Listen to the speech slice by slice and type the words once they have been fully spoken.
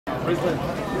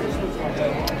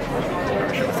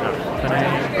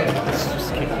Let's just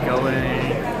keep going.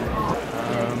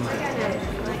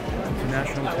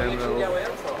 International terminal. I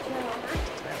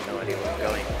have no idea where I'm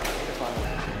going.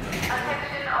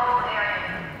 Attention all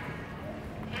areas.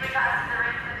 In regards to the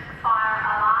recent fire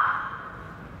alarm,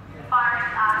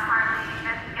 fires are currently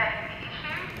investigating the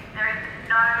issue. There is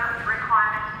no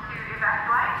requirement to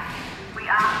evacuate. We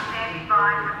are standing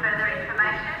by for further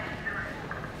information.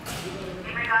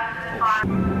 In regards to the fire...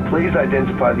 Please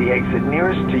identify the exit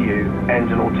nearest to you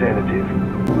and an alternative.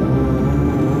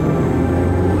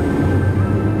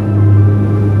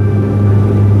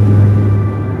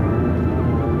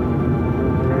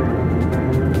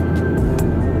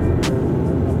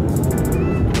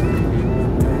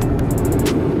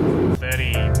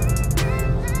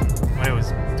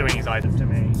 To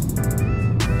me,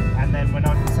 and then we're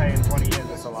not saying 20 years.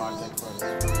 That's a lot.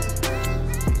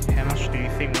 How much do you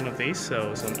think one of these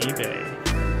sells on eBay?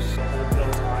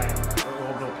 Orbital time,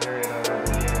 orbital period over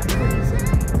the year.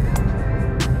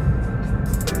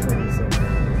 27.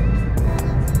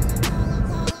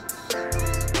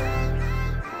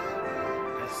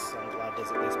 Yes, I'm glad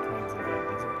there's at least planes in there.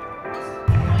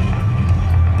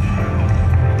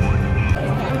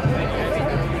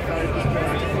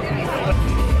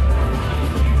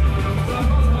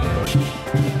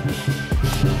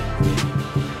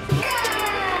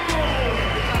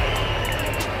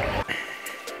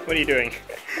 What are you doing?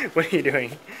 What are you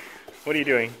doing? What are you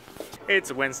doing?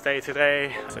 It's Wednesday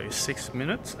today, so 6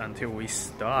 minutes until we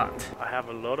start. I have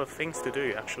a lot of things to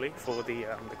do actually for the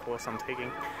course I'm taking.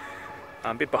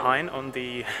 I'm a bit behind on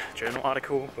the journal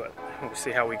article, but we'll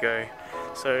see how we go.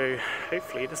 So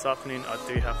hopefully this afternoon I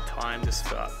do have time to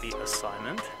start the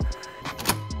assignment.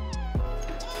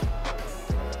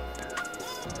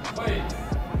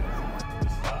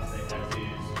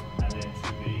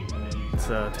 It's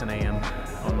 10 AM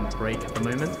on break at the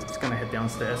moment. Just gonna head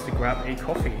downstairs to grab a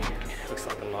coffee. Looks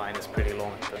like the line is pretty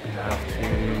long, but I have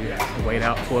to wait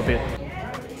out for a bit.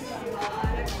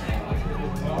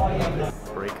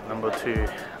 Break number 2.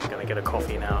 I'm gonna get a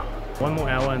coffee now. 1 more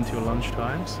hour until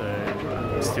lunchtime, so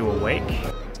I'm still awake.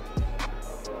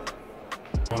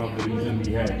 One of the reasons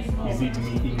we had, is it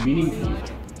meeting meaningful?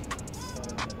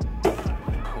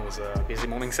 It was a busy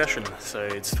morning session, so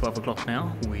it's 12 o'clock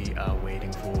now. We are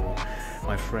waiting for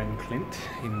my friend Clint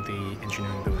in the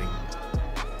engineering building.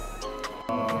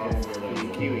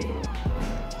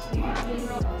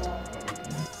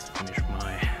 Finished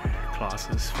my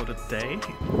classes for the day.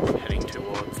 Heading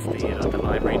towards the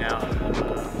library now.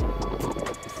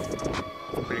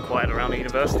 Pretty quiet around the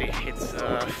university. It's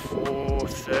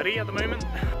 4:30 at the moment.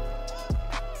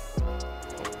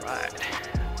 Alright,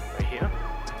 we're here.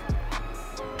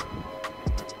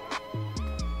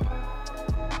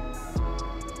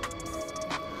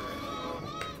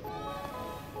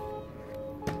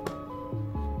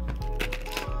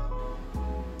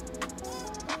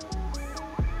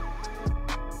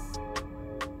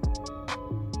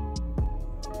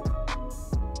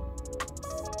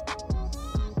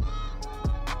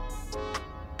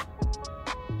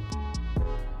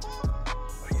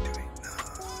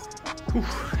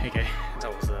 Okay,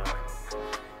 that was an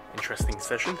interesting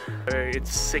session. So it's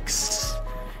 6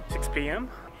 PM.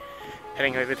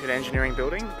 Heading over to the engineering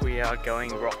building. We are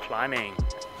going rock climbing.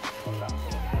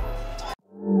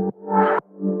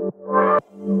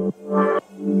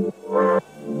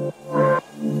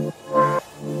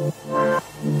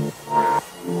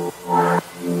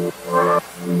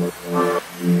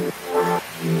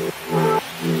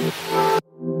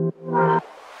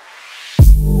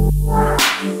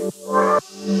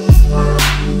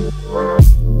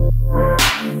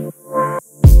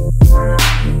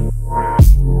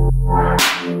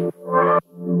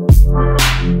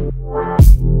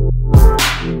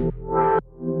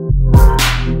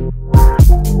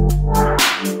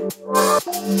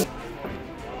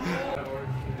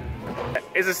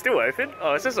 Is it still open?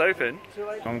 Oh, is this open?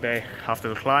 Long day after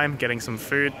the climb, getting some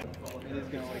food.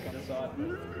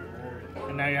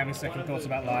 And now you're having second thoughts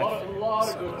about life.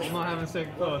 I'm not having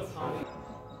second thoughts.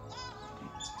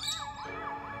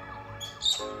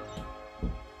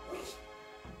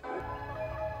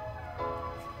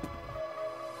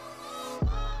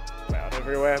 Loud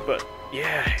everywhere, but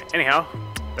yeah, anyhow,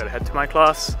 better head to my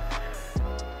class.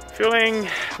 Feeling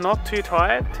not too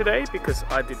tired today because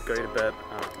I did go to bed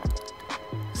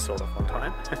sort of on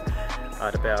time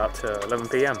at about 11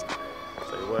 PM.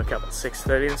 So we woke up at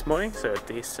 6:30 this morning, so a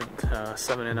decent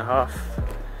 7.5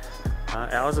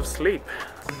 hours of sleep.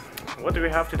 What do we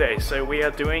have today? So we are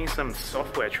doing some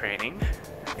software training.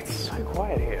 It's so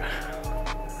quiet here.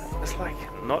 It's like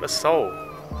not a soul.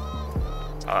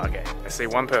 Oh, okay, I see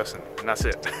one person, and that's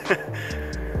it.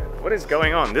 What is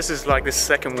going on? This is like the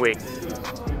second week.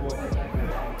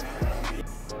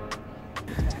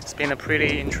 It's been a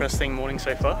pretty interesting morning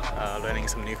so far, learning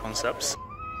some new concepts.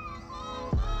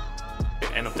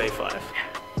 End of day 5.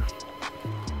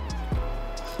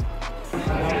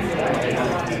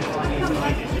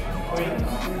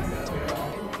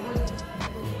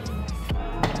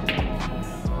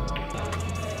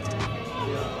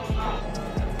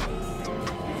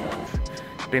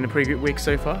 Been a pretty good week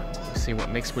so far. Let's see what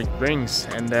next week brings,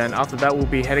 and then after that we'll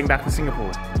be heading back to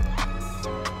Singapore.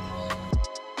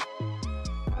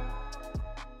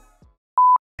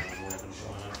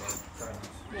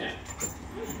 Yeah.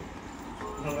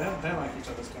 No, they like each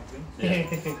other's company.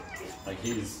 Yeah. Like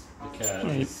he's the cat. Oh,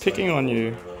 he's picking on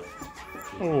you.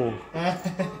 Oh.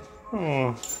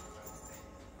 Oh.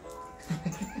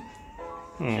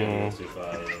 Yeah, too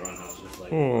far. The run house just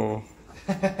like. Oh.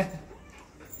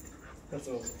 That's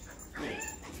awesome.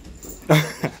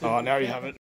 Oh, now you have it.